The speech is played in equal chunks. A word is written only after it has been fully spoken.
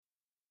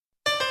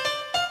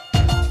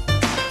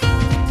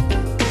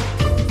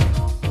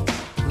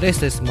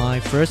This is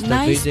my first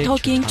Nice visit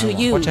talking to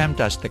you. What time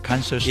does the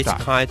concert It's start?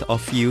 kind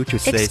of you to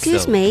say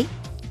Excuse so. me,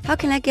 how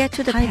can I get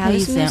to the Taipei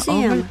Palace is an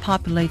Museum?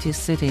 overpopulated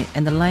city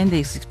and the land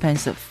is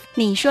expensive.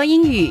 你说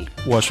英语，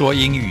我说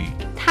英语，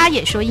他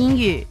也说英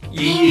语，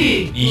英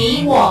语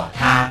你我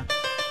他。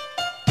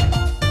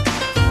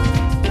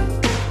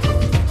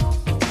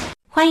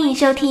欢迎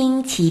收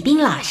听齐斌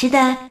老师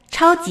的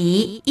超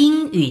级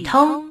英语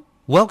通。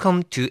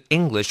Welcome to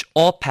English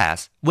All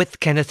Pass with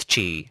Kenneth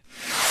Chi.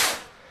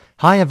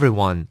 Hi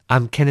everyone,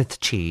 I'm Kenneth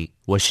Chi.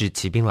 我是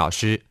齐斌老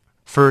师。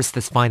First,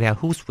 let's find out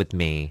who's with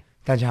me.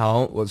 大家好，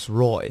我是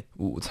Roy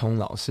武聪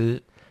老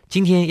师。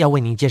今天要为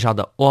您介绍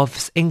的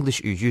Office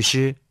English 语句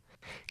是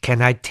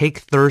Can I take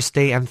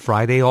Thursday and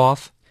Friday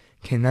off?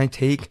 Can I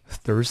take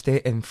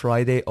Thursday and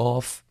Friday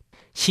off?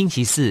 星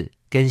期四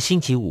跟星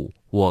期五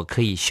我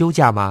可以休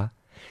假吗？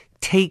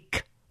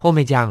 Take 后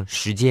面加上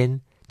时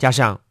间加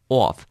上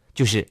off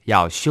就是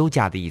要休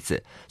假的意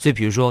思，所以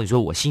比如说你说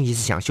我星期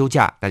四想休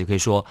假，那就可以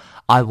说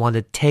I want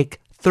to take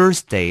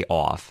Thursday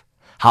off。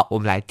 好，我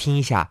们来听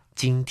一下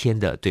今天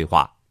的对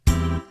话。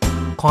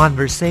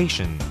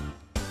 Conversation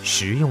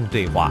实用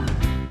对话。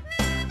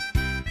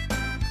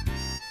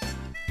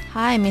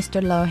 Hi,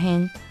 Mr.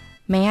 Lohan.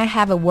 May I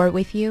have a word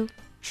with you?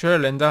 Sure,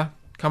 Linda.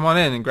 Come on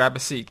in and grab a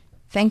seat.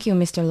 Thank you,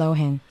 Mr.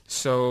 Lohan.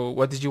 So,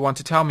 what did you want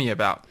to tell me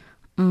about?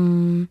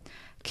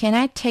 Can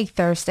I take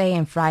Thursday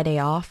and Friday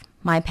off?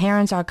 My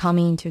parents are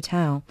coming into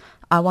town.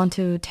 I want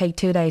to take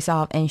 2 days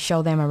off and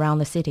show them around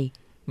the city.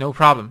 No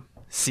problem.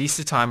 Seize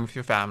the time with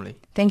your family.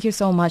 Thank you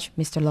so much,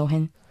 Mr.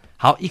 Lohan.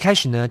 好，一开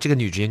始呢，这个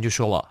女职员就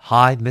说了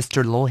Hi,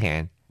 Mr.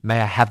 Lohan. May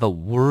I have a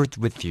word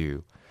with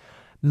you?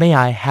 May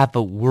I have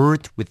a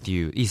word with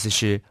you? 意思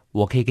是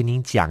我可以跟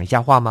您讲一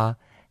下话吗？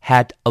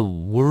 Had a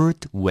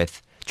word with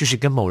就是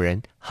跟某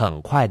人很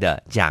快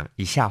的讲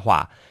一下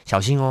话，小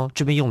心哦，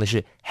这边用的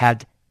是 had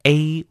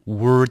a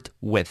word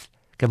with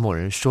跟某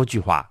人说句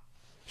话。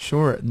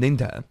 Sure,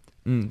 Linda.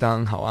 当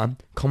然好啊。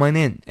Come on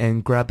in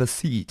and grab a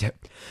seat.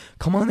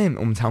 Come on in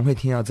我们常会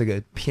听到这个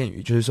片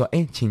语，就是说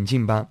请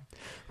进吧。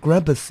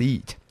 Grab a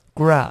seat.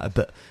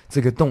 Grab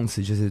这个动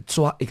词就是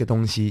抓一个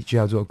东西，就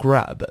叫做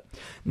grab。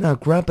 那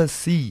grab a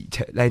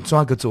seat 来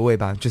抓个座位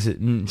吧，就是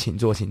请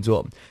坐请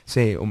坐。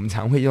所以我们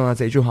常会用到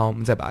这句话，我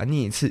们再把它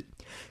念一次。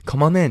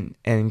 Come on in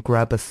and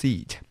grab a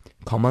seat.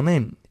 Come on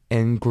in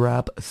and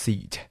grab a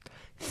seat.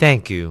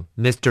 Thank you,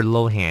 Mr.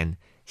 Lohan.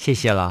 谢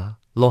谢了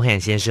Lohan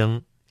先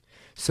生。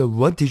 So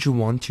what did you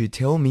want to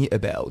tell me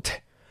about?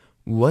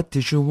 What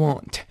did you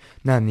want?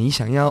 那你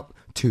想要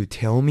to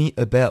tell me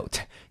about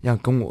要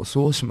跟我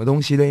说什么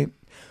东西嘞？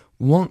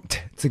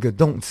 Want 这个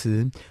动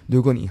词，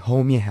如果你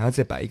后面还要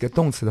再摆一个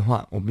动词的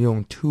话，我们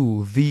用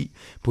to v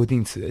不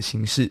定词的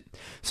形式。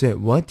所以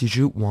What did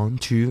you want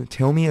to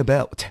tell me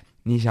about?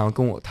 你想要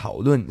跟我讨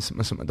论什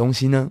么什么东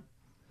西呢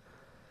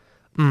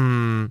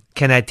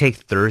？Can I take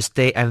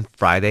Thursday and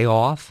Friday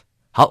off?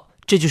 好，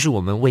这就是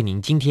我们为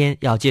您今天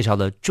要介绍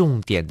的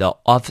重点的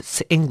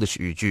Office English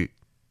语句。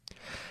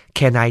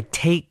Can I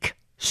take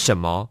什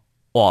么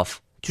off？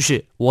 就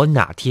是我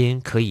哪天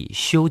可以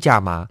休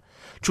假吗？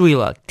注意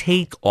了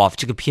take off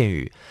这个片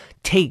语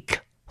take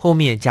后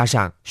面加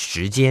上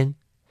时间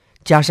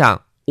加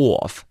上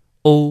off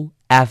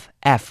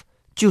O-F-F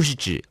就是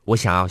指我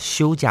想要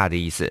休假的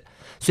意思。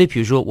所以比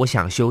如说我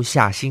想休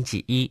下星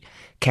期一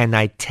Can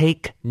I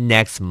take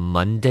next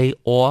Monday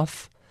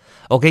off?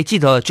 OK 记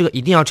得这个一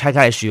定要拆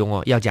开来使用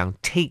哦，要讲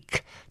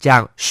take 加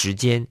上时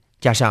间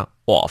加上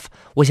off。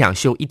 我想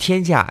休一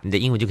天假，你的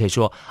英文就可以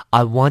说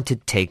I want to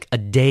take a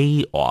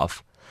day off。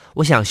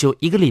 我想休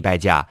一个礼拜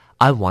假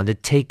I want to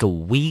take a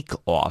week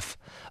off。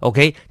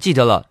 OK 记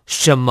得了，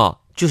什么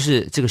就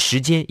是这个时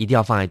间一定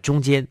要放在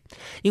中间，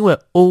因为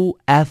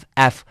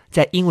OFF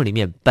在英文里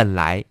面本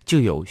来就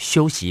有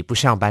休息不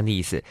上班的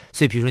意思，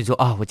所以比如说你说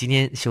我今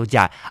天休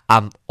假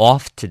I'm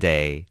off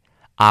today，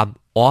 I'm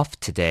off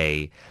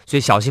today， 所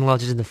以小心咯，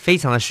这真的非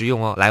常的实用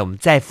哦。来，我们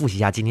再复习一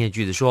下今天的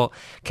句子，说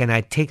Can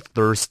I take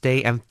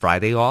Thursday and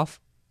Friday off?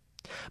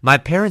 My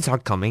parents are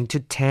coming to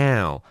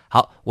town.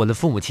 好，我的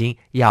父母亲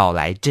要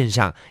来镇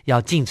上，要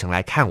进城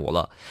来看我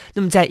了。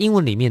那么在英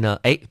文里面呢，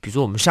比如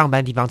说我们上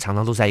班地方常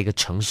常都在一个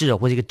城市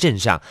或者一个镇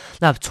上，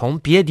那从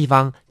别的地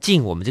方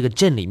进我们这个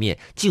镇里面，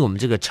进我们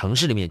这个城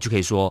市里面，就可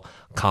以说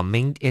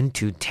coming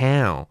into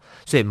town。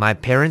 所以 my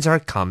parents are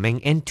coming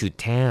into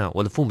town，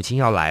 我的父母亲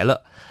要来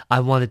了。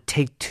 I want to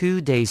take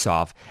 2 days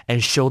off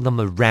and show them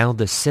around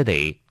the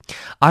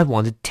city。I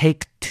want to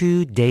take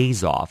 2 days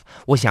off.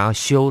 我想要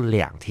休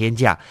2天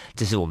假，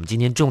这是我们今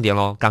天重点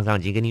咯，刚刚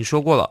已经跟您说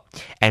过了。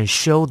And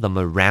show them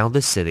around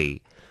the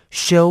city.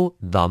 Show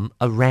them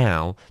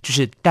around 就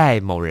是带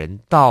某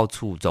人到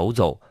处走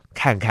走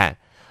看看。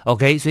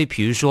OK， 所以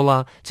比如说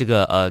啦，这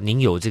个您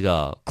有这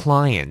个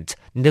client，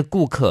 您的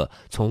顾客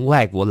从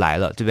外国来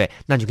了，对不对？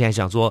那你就可以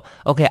想说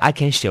OK，I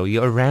can show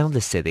you around the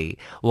city，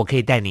 我可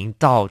以带您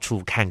到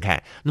处看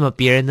看。那么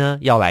别人呢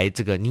要来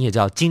这个，你也知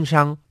道经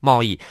商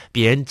贸易，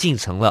别人进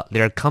城了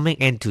 ，they're coming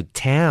into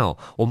town。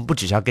我们不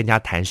只是要跟人家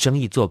谈生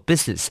意做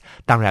business，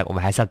 当然我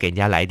们还是要给人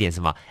家来一点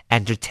什么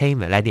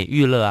entertainment， 来点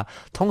娱乐啊。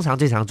通常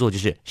最常做就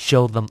是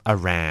show them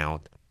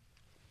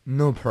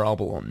around。No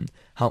problem，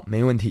 好，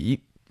没问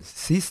题。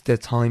Seize the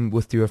time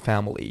with your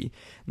family，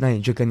 那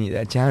你就跟你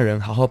的家人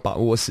好好把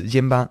握时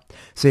间吧。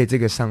所以这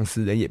个上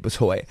司人也不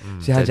错诶，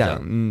所以他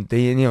讲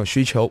对你有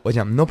需求，我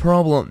讲 no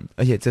problem，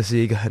 而且这是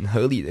一个很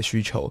合理的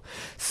需求。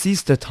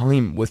Seize the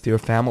time with your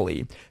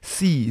family，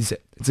 seize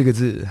这个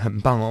字很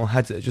棒哦，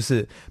它指的就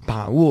是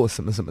把握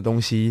什么什么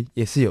东西，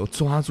也是有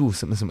抓住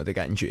什么什么的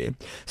感觉。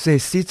所以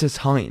seize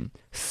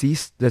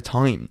the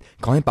time，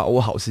 赶快把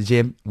握好时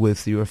间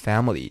with your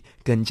family，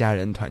 跟家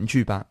人团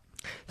聚吧。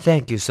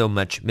Thank you so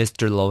much,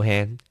 Mr.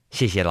 Lohan.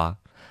 谢谢啦。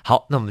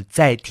好，那我们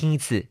再听一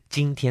次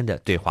今天的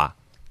对话。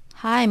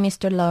Hi,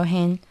 Mr.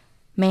 Lohan.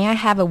 May I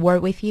have a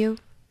word with you?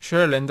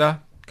 Sure,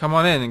 Linda. Come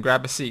on in and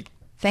grab a seat.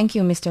 Thank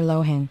you, Mr.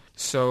 Lohan.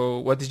 So,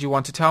 what did you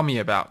want to tell me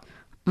about?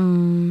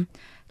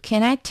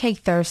 Can I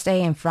take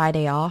Thursday and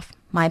Friday off?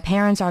 My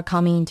parents are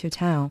coming into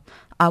town.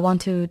 I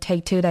want to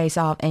take 2 days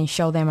off and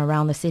show them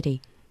around the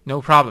city. No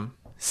problem.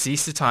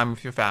 Seize the time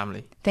with your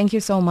family. Thank you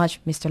so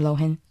much, Mr.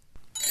 Lohan.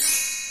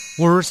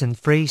 Words and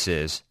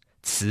phrases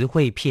词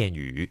汇片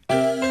语。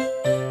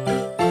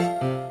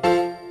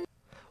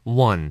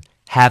1.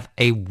 Have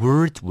a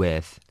word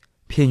with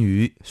片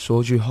语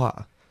说句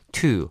话。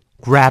 2.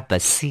 Grab a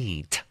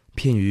seat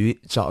片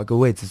语找个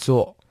位置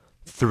坐。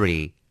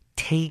 3.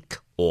 Take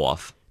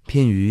off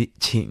片语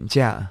请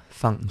假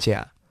放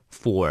假。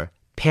 4.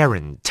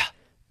 Parent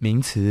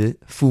名词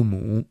父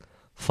母。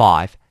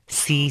 5.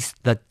 Seize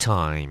the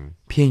time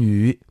片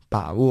语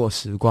把握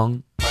时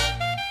光。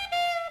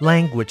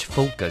Language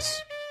focus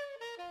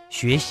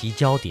学习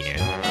焦点。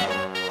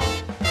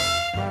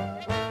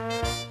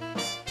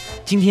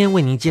今天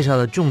为您介绍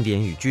的重点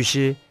语句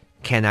是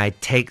Can I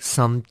take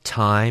some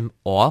time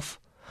off？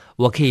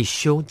 我可以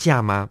休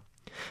假吗？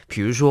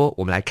比如说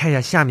我们来看一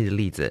下下面的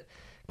例子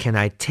Can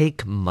I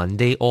take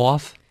Monday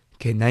off？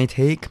 Can I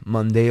take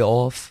Monday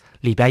off？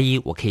 礼拜一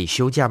我可以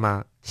休假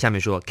吗？下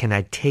面说 Can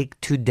I take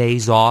 2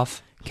 days off？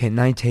 Can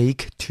I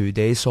take 2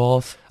 days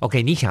off？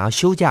 OK， 你想要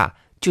休假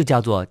就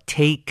叫做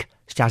take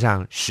加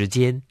上时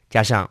间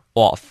加上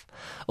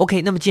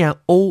off。OK， 那么既然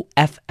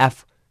OFF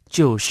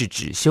就是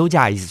指休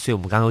假的意思，所以我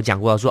们刚刚有讲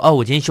过说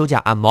我今天休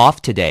假 I'm off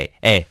today。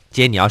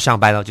今天你要上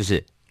班了，就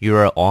是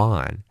You're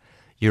on，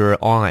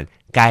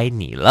 该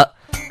你了。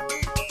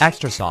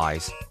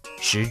Exercise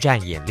实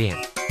战演练。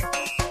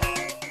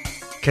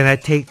Can I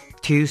take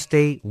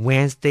Tuesday,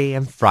 Wednesday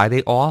and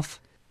Friday off？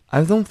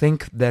 I don't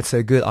think that's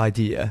a good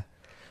idea。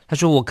 他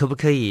说我可不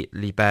可以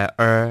礼拜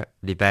二、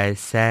礼拜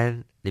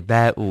三、礼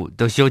拜五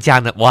都休假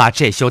呢？哇，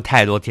这也休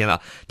太多天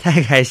了，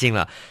太开心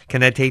了。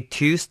Can I take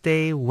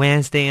Tuesday,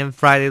 Wednesday and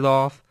Friday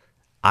off?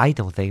 I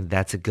don't think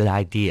that's a good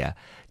idea.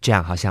 这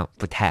样好像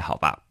不太好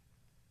吧。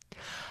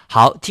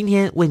好，今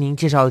天为您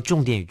介绍的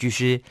重点语句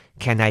是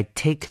Can I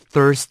take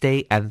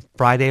Thursday and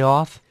Friday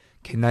off?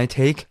 Can I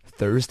take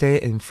Thursday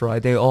and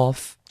Friday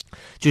off?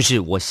 就是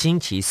我星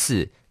期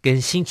四跟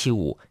星期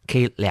五可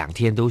以2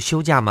天都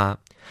休假吗？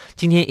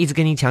今天一直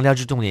跟您强调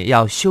这重点，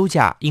要休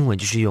假英文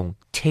就是用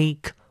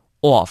take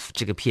off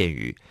这个片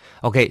语。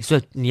 OK， 所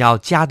以你要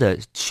加的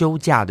休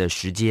假的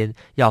时间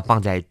要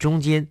放在中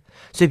间。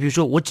所以比如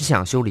说我只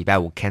想休礼拜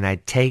五 Can I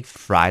take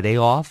Friday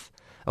off？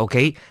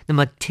 OK， 那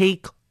么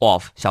take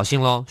off 小心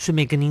咯，顺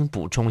便跟您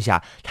补充一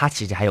下，它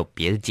其实还有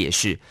别的解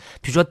释。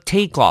比如说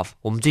take off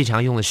我们最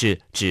常用的是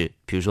指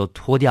比如说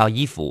脱掉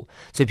衣服，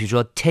所以比如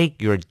说 take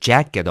your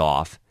jacket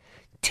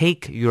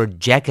off，Take your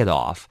jacket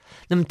off。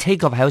 那么 take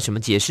off 还有什么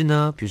解释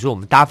呢？比如说我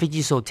们搭飞机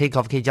的时候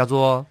take off 可以叫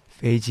做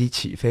飞机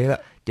起飞了。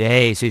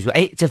对，所以说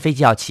这飞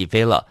机要起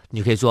飞了，你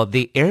就可以说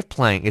The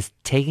airplane is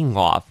taking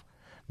off。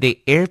 The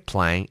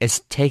airplane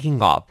is taking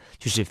off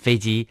就是飞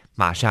机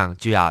马上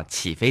就要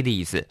起飞的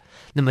意思。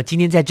那么今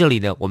天在这里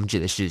呢，我们指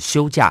的是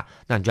休假，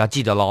那你就要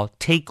记得咯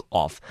take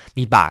off，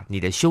 你把你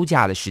的休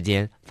假的时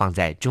间放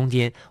在中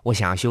间。我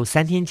想要休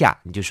3天假，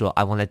你就说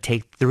I want to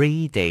take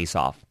 3 days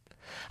off。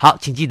好，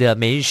请记得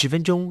每日10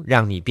分钟，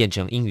让你变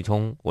成英语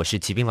通。我是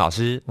齐斌老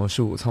师，我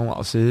是武聪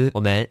老师，我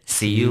们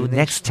see you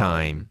next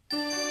time。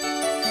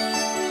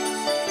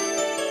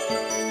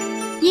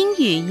英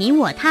语你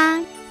我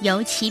他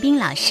由齐斌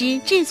老师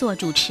制作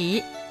主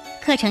持，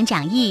课程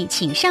讲义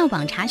请上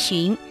网查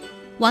询，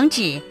网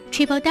址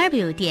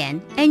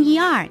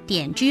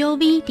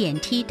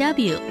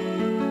www.ner.gov.tw。